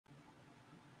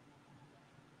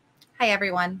Hi,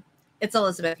 everyone. It's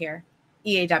Elizabeth here,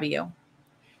 EAW.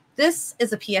 This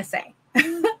is a PSA.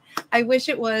 I wish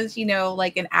it was,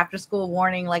 like an after-school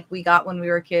warning like we got when we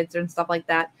were kids and stuff like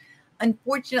that.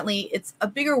 Unfortunately, it's a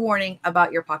bigger warning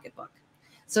about your pocketbook.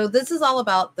 So this is all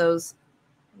about those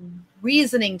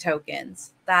reasoning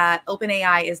tokens that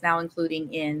OpenAI is now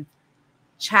including in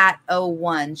Chat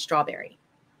O1 Strawberry.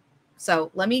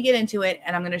 So let me get into it,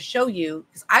 and I'm going to show you,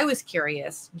 because I was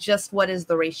curious, just what is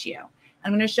the ratio. I'm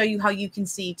going to show you how you can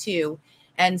see too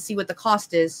and see what the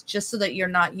cost is, just so that you're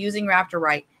not using Raptor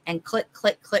Write and click,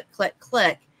 click, click, click,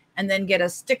 click, and then get a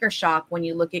sticker shock when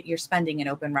you look at your spending in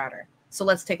OpenRouter. So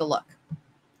let's take a look.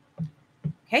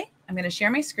 Okay, I'm going to share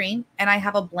my screen, and I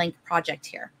have a blank project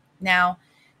here. Now,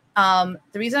 the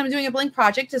reason I'm doing a blank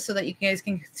project is so that you guys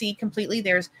can see completely.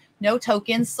 There's no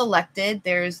tokens selected.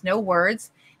 There's no words.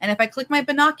 And if I click my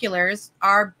binoculars,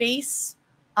 our base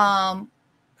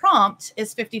prompt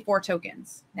is 54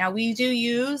 tokens. Now we do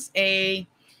use a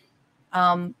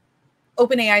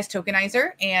OpenAI's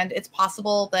tokenizer, and it's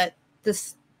possible that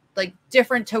this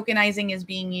different tokenizing is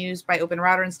being used by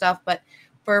OpenRouter and stuff. But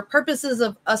for purposes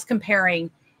of us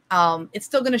comparing, it's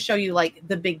still going to show you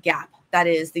the big gap that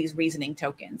is these reasoning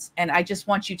tokens. And I just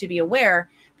want you to be aware,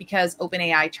 because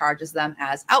OpenAI charges them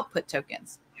as output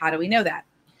tokens. How do we know that?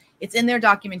 It's in their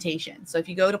documentation. So if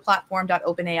you go to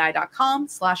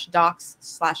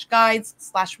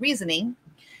platform.openai.com/docs/guides/reasoning,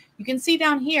 you can see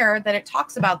down here that it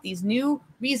talks about these new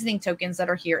reasoning tokens that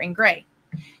are here in gray.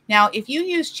 Now, if you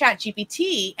use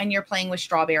ChatGPT and you're playing with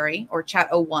Strawberry or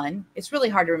Chat O1, it's really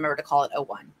hard to remember to call it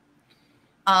O1.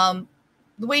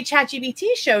 The way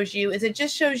ChatGPT shows you is it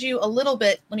just shows you a little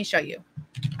bit. Let me show you.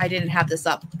 I didn't have this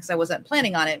up because I wasn't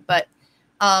planning on it, but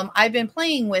I've been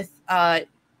playing with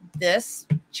this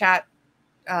Chat,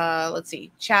 let's see,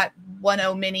 Chat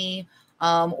 1.0 mini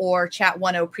or Chat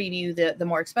 1.0 preview, the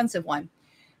more expensive one.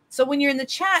 So when you're in the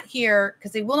chat here,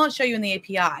 because they will not show you in the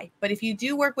API, but if you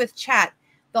do work with chat,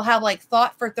 they'll have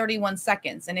thought for 31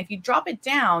 seconds. And if you drop it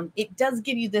down, it does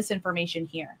give you this information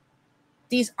here.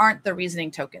 These aren't the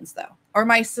reasoning tokens though. Or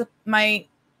my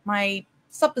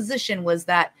supposition was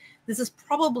that this is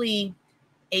probably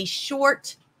a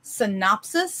short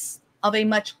synopsis of a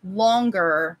much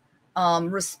longer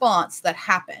response that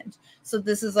happened. So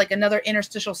this is another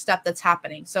interstitial step that's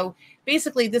happening. So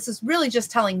basically this is really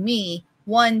just telling me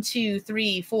 1, 2,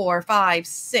 3, 4, 5,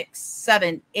 6,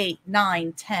 7, 8,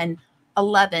 9, 10,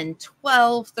 11,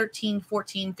 12, 13,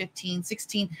 14, 15,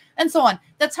 16, and so on.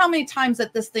 That's how many times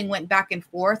that this thing went back and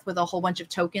forth with a whole bunch of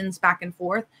tokens back and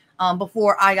forth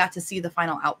before I got to see the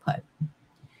final output.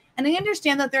 And I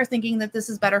understand that they're thinking that this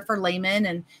is better for laymen,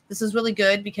 and this is really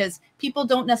good because people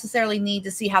don't necessarily need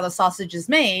to see how the sausage is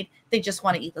made. They just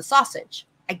want to eat the sausage.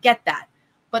 I get that.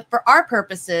 But for our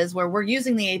purposes, where we're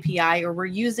using the API or we're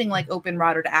using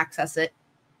OpenRouter to access it,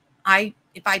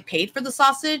 if I paid for the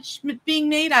sausage being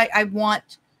made, I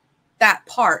want that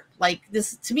part.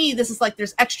 This, to me, this is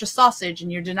there's extra sausage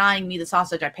and you're denying me the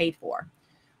sausage I paid for.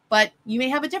 But you may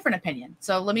have a different opinion.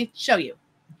 So let me show you.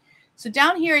 So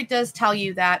down here, it does tell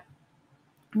you that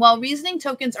while reasoning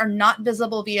tokens are not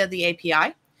visible via the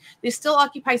API, they still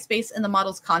occupy space in the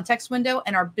model's context window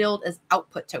and are billed as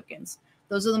output tokens.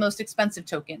 Those are the most expensive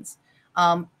tokens.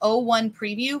 O1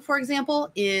 preview, for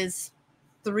example, is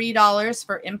 $3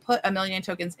 for input, 1 million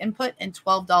tokens input, and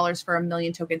 $12 for 1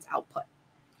 million tokens output.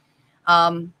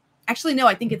 Actually, no,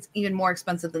 I think it's even more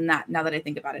expensive than that now that I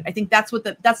think about it. I think that's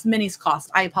Mini's cost.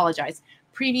 I apologize.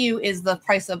 Preview is the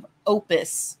price of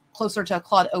Opus, closer to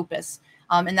Claude Opus.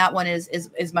 And that one is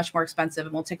much more expensive,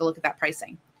 and we'll take a look at that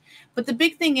pricing. But the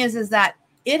big thing is that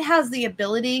it has the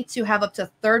ability to have up to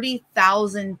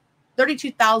 32,000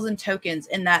 tokens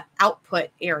in that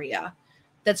output area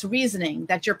that's reasoning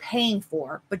that you're paying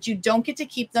for, but you don't get to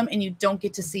keep them and you don't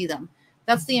get to see them.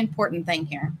 That's the important thing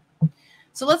here.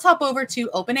 So let's hop over to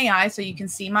OpenAI so you can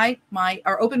see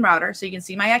or OpenRouter so you can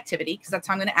see my activity, because that's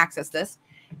how I'm going to access this.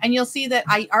 And you'll see that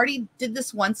I already did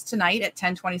this once tonight at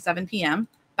 10:27 p.m.,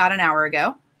 about an hour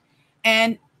ago.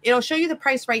 And it'll show you the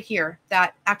price right here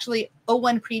that actually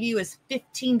O1 preview is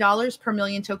 $15 per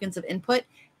million tokens of input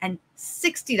and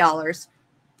 $60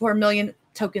 for 1 million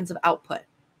tokens of output.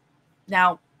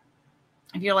 Now,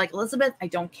 if you're like, Elizabeth, I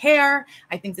don't care.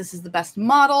 I think this is the best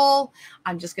model.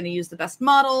 I'm just going to use the best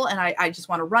model and I just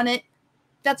want to run it.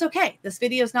 That's okay. This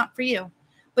video is not for you.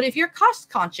 But if you're cost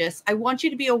conscious, I want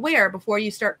you to be aware before you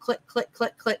start click, click,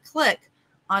 click, click, click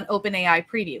on OpenAI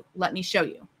preview. Let me show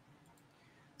you.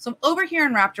 So I'm over here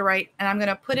in Raptor Write, and I'm going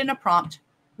to put in a prompt.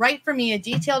 Write for me a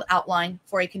detailed outline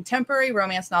for a contemporary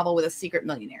romance novel with a secret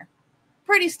millionaire.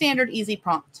 Pretty standard, easy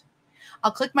prompt.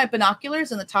 I'll click my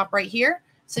binoculars in the top right here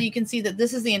so you can see that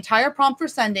this is the entire prompt for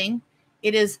sending.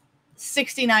 It is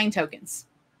 69 tokens.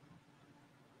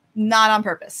 Not on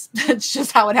purpose. It's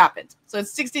just how it happened. So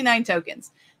it's 69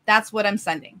 tokens. That's what I'm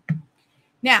sending.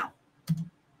 Now,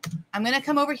 I'm going to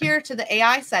come over here to the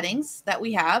AI settings that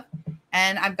we have,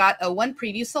 and I've got O1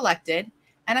 preview selected,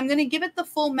 and I'm going to give it the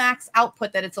full max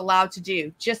output that it's allowed to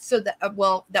do, just so that,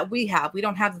 that we have. We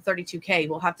don't have the 32K.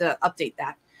 We'll have to update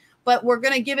that. But we're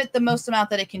going to give it the most amount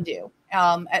that it can do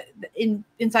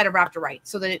inside of Raptor Write,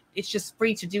 so that it's just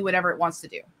free to do whatever it wants to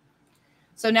do.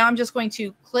 So now I'm just going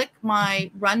to click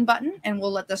my run button, and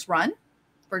we'll let this run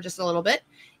for just a little bit.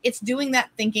 It's doing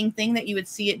that thinking thing that you would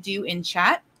see it do in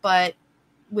chat, but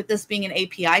with this being an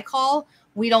API call,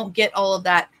 we don't get all of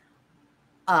that,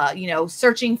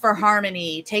 searching for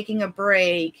harmony, taking a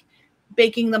break,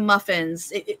 baking the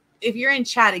muffins. If you're in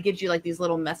chat, it gives you like these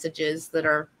little messages that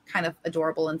are kind of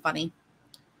adorable and funny.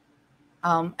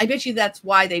 I bet you that's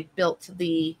why they built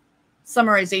the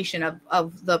summarization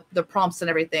of the prompts and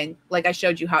everything. Like I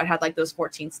showed you how it had like those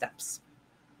 14 steps.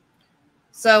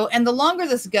 So, and the longer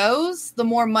this goes, the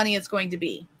more money it's going to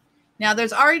be. Now,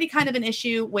 there's already kind of an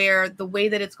issue where the way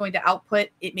that it's going to output,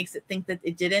 it makes it think that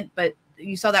it didn't, but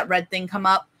you saw that red thing come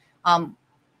up.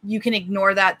 You can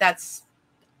ignore that. That's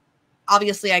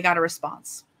obviously I got a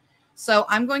response. So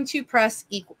I'm going to press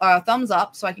thumbs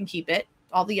up so I can keep it,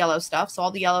 all the yellow stuff. So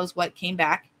all the yellow is what came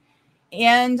back.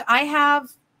 And I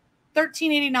have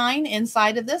 $13.89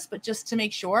 inside of this, but just to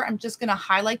make sure, I'm just going to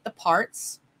highlight the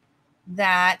parts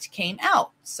that came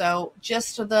out. So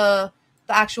just the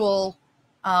actual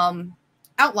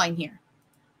outline here.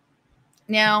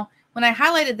 Now, when I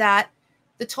highlighted that,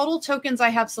 the total tokens I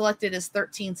have selected is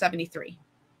 1373.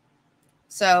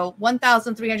 So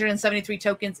 1,373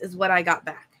 tokens is what I got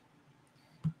back.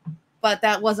 But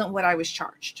that wasn't what I was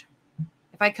charged.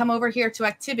 If I come over here to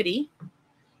activity,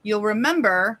 you'll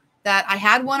remember that I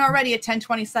had one already at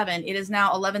 10:27. It is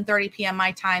now 11:30 p.m.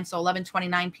 my time, so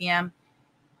 11:29 p.m.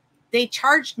 They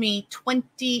charged me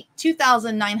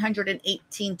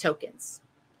 2,918 tokens.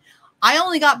 I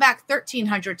only got back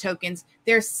 1,300 tokens.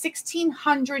 There's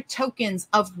 1,600 tokens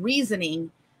of reasoning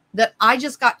that I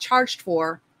just got charged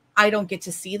for. I don't get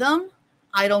to see them.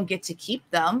 I don't get to keep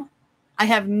them. I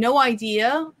have no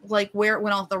idea like where it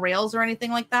went off the rails or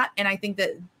anything like that. And I think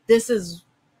that this is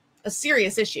a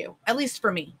serious issue, at least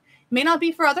for me. It may not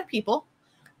be for other people,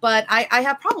 but I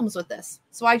have problems with this.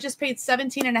 So I just paid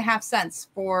 17.5 cents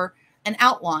for an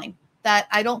outline that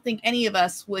I don't think any of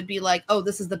us would be like, oh,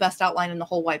 this is the best outline in the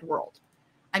whole wide world.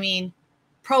 I mean,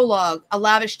 Prologue, a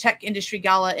lavish tech industry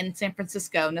gala in San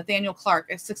Francisco. Nathaniel Clark,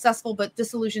 a successful but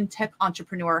disillusioned tech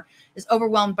entrepreneur, is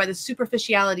overwhelmed by the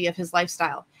superficiality of his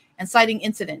lifestyle. And citing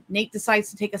incident, Nate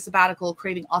decides to take a sabbatical,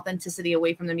 craving authenticity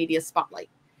away from the media spotlight.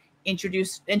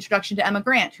 Introduction to Emma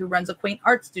Grant, who runs a quaint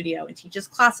art studio and teaches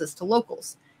classes to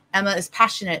locals. Emma is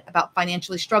passionate about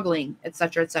financially struggling,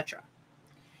 etc., etc.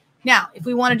 Now, if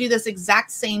we want to do this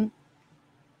exact same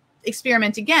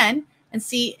experiment again and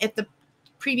see if the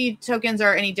preview tokens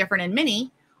are any different in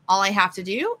Mini, all I have to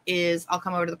do is I'll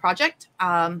come over to the project.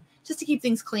 Just to keep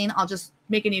things clean, I'll just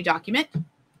make a new document.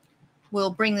 We'll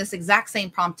bring this exact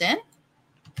same prompt in.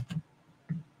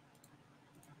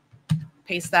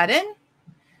 Paste that in.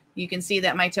 You can see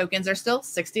that my tokens are still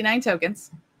 69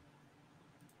 tokens.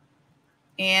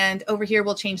 And over here,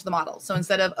 we'll change the model. So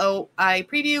instead of OI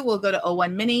preview, we'll go to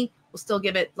O1 mini. We'll still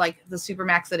give it like the super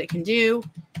max that it can do,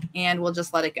 and we'll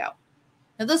just let it go.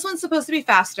 Now this one's supposed to be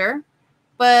faster,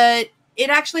 but it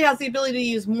actually has the ability to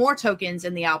use more tokens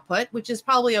in the output, which is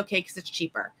probably okay because it's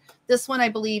cheaper. This one, I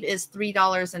believe, is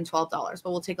 $3 and $12,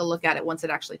 but we'll take a look at it once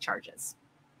it actually charges.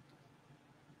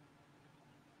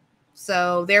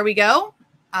 So there we go.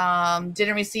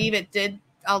 Didn't receive it. Did.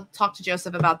 I'll talk to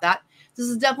Joseph about that. This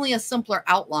is definitely a simpler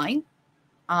outline.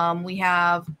 We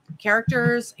have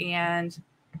characters, and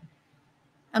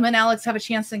Emma and Alex have a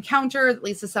chance to encounter that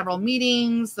leads to several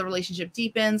meetings. The relationship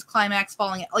deepens, climax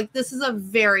falling. Like, this is a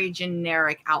very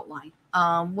generic outline.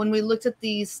 When we looked at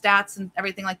these stats and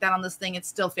everything like that on this thing, it's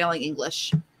still failing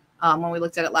English when we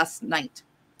looked at it last night.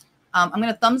 I'm going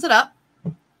to thumbs it up.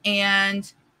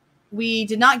 And we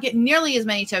did not get nearly as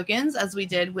many tokens as we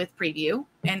did with preview.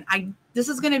 And this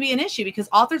is going to be an issue because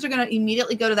authors are going to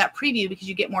immediately go to that preview because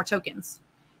you get more tokens.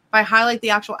 If I highlight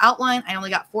the actual outline, I only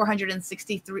got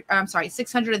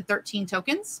 613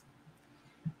 tokens.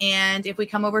 And if we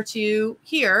come over to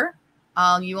here,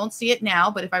 you won't see it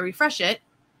now, but if I refresh it,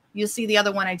 you'll see the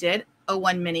other one I did,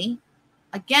 O1 mini.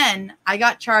 Again, I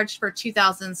got charged for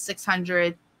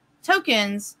 2,600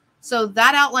 tokens. So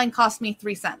that outline cost me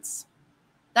 3 cents.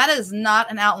 That is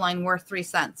not an outline worth 3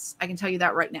 cents. I can tell you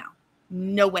that right now.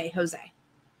 No way, Jose.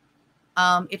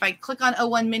 If I click on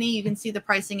O1 Mini, you can see the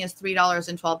pricing is $3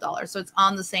 and $12. So it's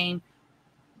on the same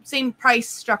price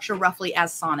structure roughly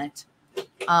as Sonnet.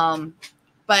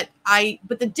 But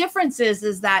the difference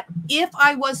is that if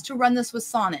I was to run this with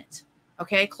Sonnet,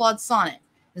 okay, Claude Sonnet,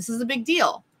 this is a big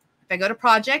deal. If I go to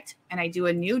project and I do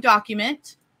a new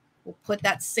document, we'll put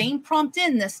that same prompt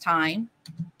in this time.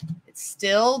 It's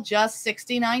still just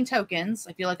 69 tokens.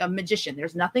 I feel like a magician.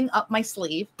 There's nothing up my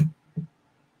sleeve.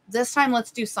 This time,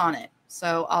 let's do Sonnet.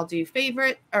 So I'll do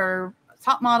favorite or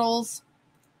top models,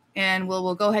 and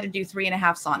we'll go ahead and do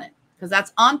 3.5 Sonnet because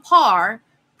that's on par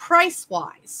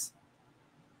price-wise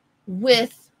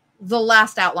with the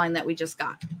last outline that we just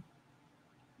got.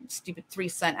 Stupid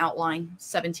 3-cent outline,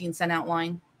 17-cent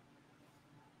outline.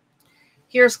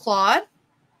 Here's Claude.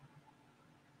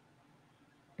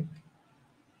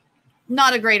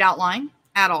 Not a great outline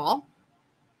at all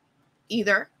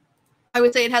either. I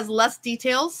would say it has less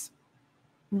details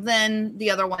than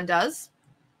the other one does.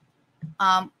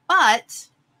 But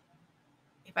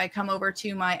if I come over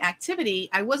to my activity,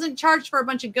 I wasn't charged for a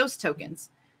bunch of ghost tokens.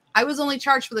 I was only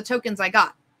charged for the tokens I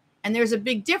got. And there's a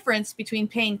big difference between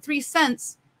paying 3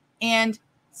 cents and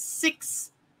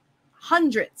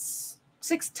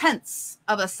 6/10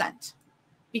 of a cent.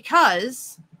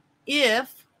 Because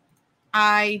if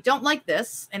I don't like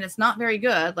this and it's not very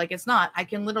good, like it's not, I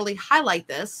can literally highlight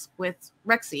this with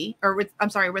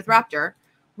Raptor,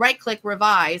 right click,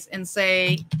 revise, and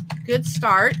say, good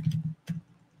start.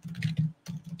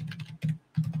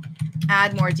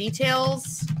 Add more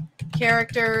details,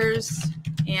 characters,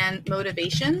 and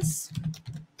motivations.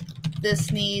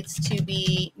 This needs to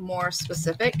be more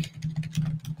specific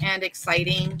and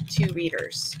exciting to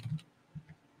readers.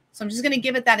 So I'm just going to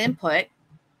give it that input,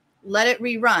 let it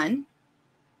rerun.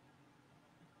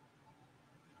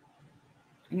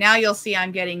 Now you'll see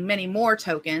I'm getting many more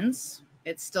tokens.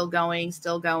 It's still going,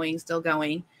 still going, still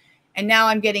going. And now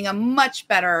I'm getting a much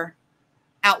better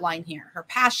outline here. Her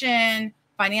passion,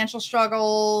 financial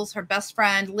struggles, her best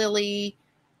friend, Lily,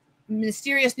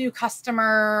 mysterious new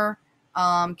customer,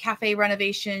 cafe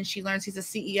renovation. She learns he's a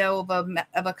CEO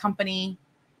of a company,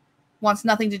 wants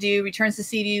nothing to do, returns to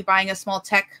CDU, buying a small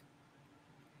tech.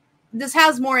 This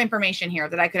has more information here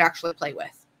that I could actually play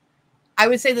with. I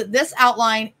would say that this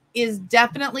outline is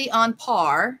definitely on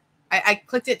par. I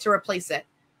clicked it to replace it.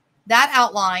 That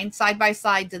outline side by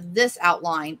side to this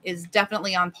outline is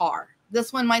definitely on par.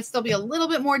 This one might still be a little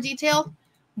bit more detailed,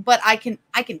 but I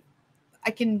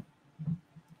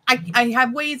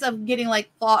have ways of getting like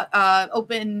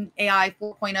OpenAI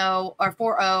 4.0 or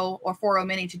 4.0 or 4.0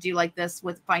 mini to do like this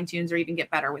with fine tunes or even get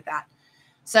better with that.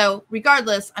 So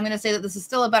regardless, I'm going to say that this is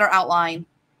still a better outline.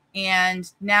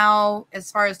 And now as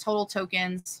far as total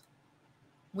tokens,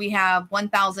 we have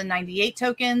 1,098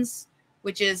 tokens,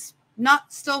 which is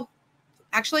not still,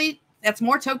 actually, that's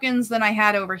more tokens than I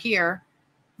had over here.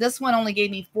 This one only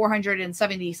gave me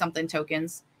 470 something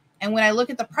tokens. And when I look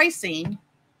at the pricing,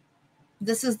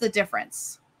 this is the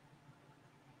difference.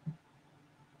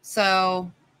 So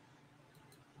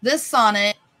this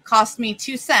sonnet cost me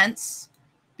 2 cents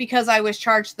because I was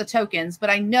charged the tokens, but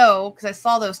I know because I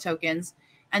saw those tokens,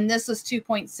 and this was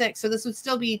 2.6. So this would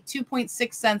still be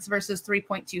 2.6 cents versus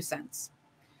 3.2 cents.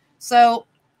 So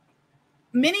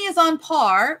Mini is on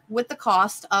par with the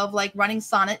cost of like running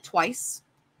Sonnet twice.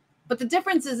 But the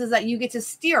difference is that you get to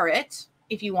steer it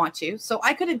if you want to. So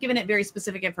I could have given it very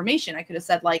specific information. I could have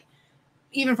said, like,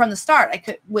 even from the start,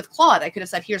 with Claude, I could have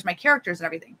said, here's my characters and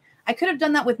everything. I could have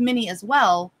done that with Mini as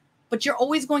well, but you're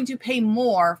always going to pay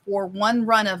more for one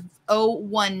run of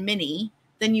O1 Mini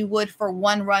than you would for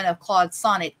one run of Claude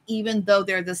Sonnet, even though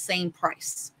they're the same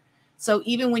price. So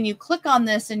even when you click on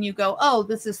this and you go, oh,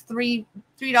 this is $3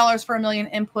 for a million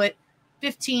input,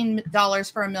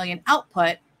 $15 for a million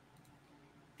output,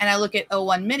 and I look at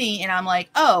O1 Mini and I'm like,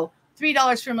 oh,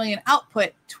 $3 for a million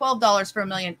output, $12 for a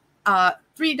million,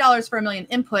 $3 for a million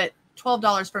input,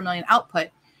 $12 for a million output,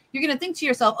 you're going to think to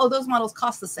yourself, oh, those models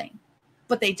cost the same,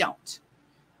 but they don't.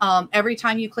 Every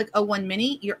time you click O1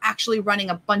 Mini, you're actually running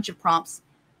a bunch of prompts,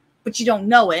 but you don't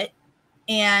know it,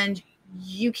 and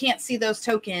you can't see those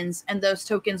tokens, and those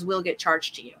tokens will get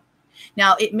charged to you.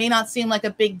 Now, it may not seem like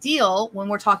a big deal when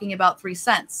we're talking about 3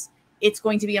 cents. It's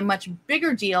going to be a much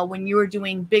bigger deal when you are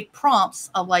doing big prompts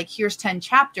of like, here's 10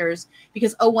 chapters,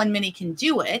 because O1 Mini can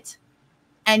do it,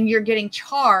 and you're getting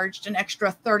charged an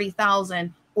extra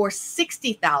 30,000 or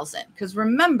 60,000. Because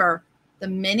remember, the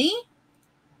Mini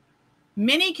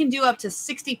can do up to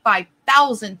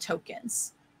 65,000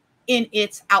 tokens in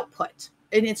its output,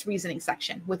 in its reasoning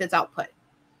section with its output.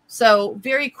 So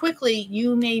very quickly,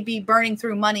 you may be burning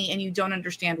through money and you don't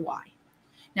understand why.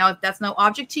 Now, if that's no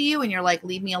object to you and you're like,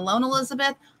 leave me alone,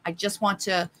 Elizabeth, I just want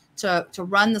to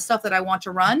run the stuff that I want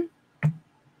to run,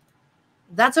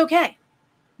 that's okay.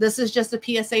 This is just a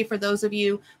PSA for those of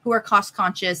you who are cost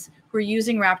conscious, who are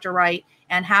using Raptor Write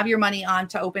and have your money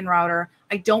onto OpenRouter.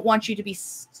 I don't want you to be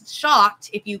shocked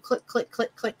if you click,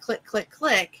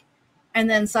 and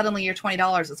then suddenly your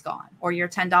 $20 is gone or your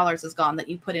 $10 is gone that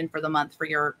you put in for the month for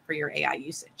your AI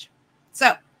usage.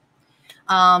 So,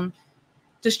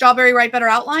 does Strawberry write better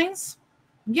outlines?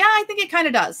 Yeah, I think it kind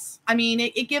of does. I mean,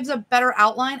 it gives a better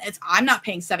outline. I'm not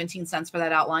paying 17 cents for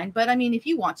that outline, but I mean, if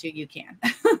you want to, you can,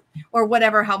 or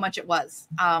whatever, how much it was.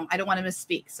 I don't want to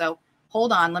misspeak. So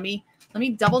hold on. Let me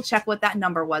double check what that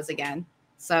number was again.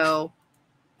 So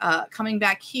coming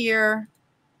back here,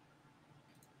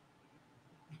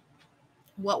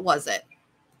 what was it?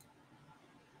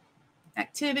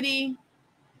 Activity.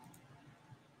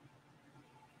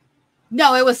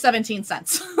 No, it was 17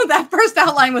 cents. That first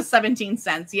outline was 17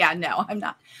 cents. Yeah, no, I'm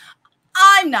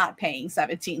not paying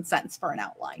 17 cents for an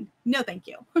outline. No, thank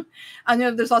you. I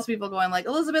know there's lots of people going like,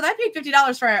 Elizabeth, I paid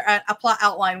 $50 for a plot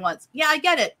outline once. Yeah, I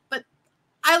get it. But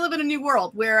I live in a new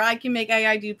world where I can make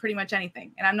AI do pretty much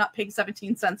anything. And I'm not paying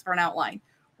 17 cents for an outline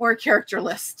or a character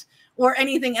list or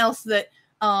anything else that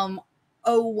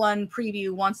O1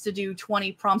 Preview wants to do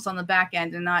 20 prompts on the back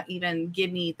end and not even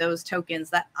give me those tokens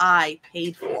that I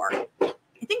paid for.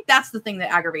 I think that's the thing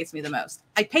that aggravates me the most.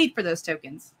 I paid for those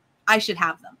tokens. I should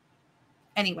have them.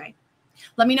 Anyway,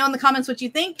 let me know in the comments what you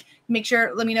think.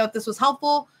 Let me know if this was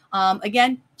helpful.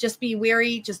 Again, just be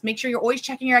wary. Just make sure you're always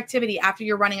checking your activity after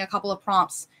you're running a couple of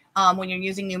prompts when you're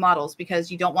using new models,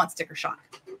 because you don't want sticker shock.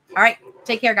 All right.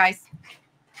 Take care, guys.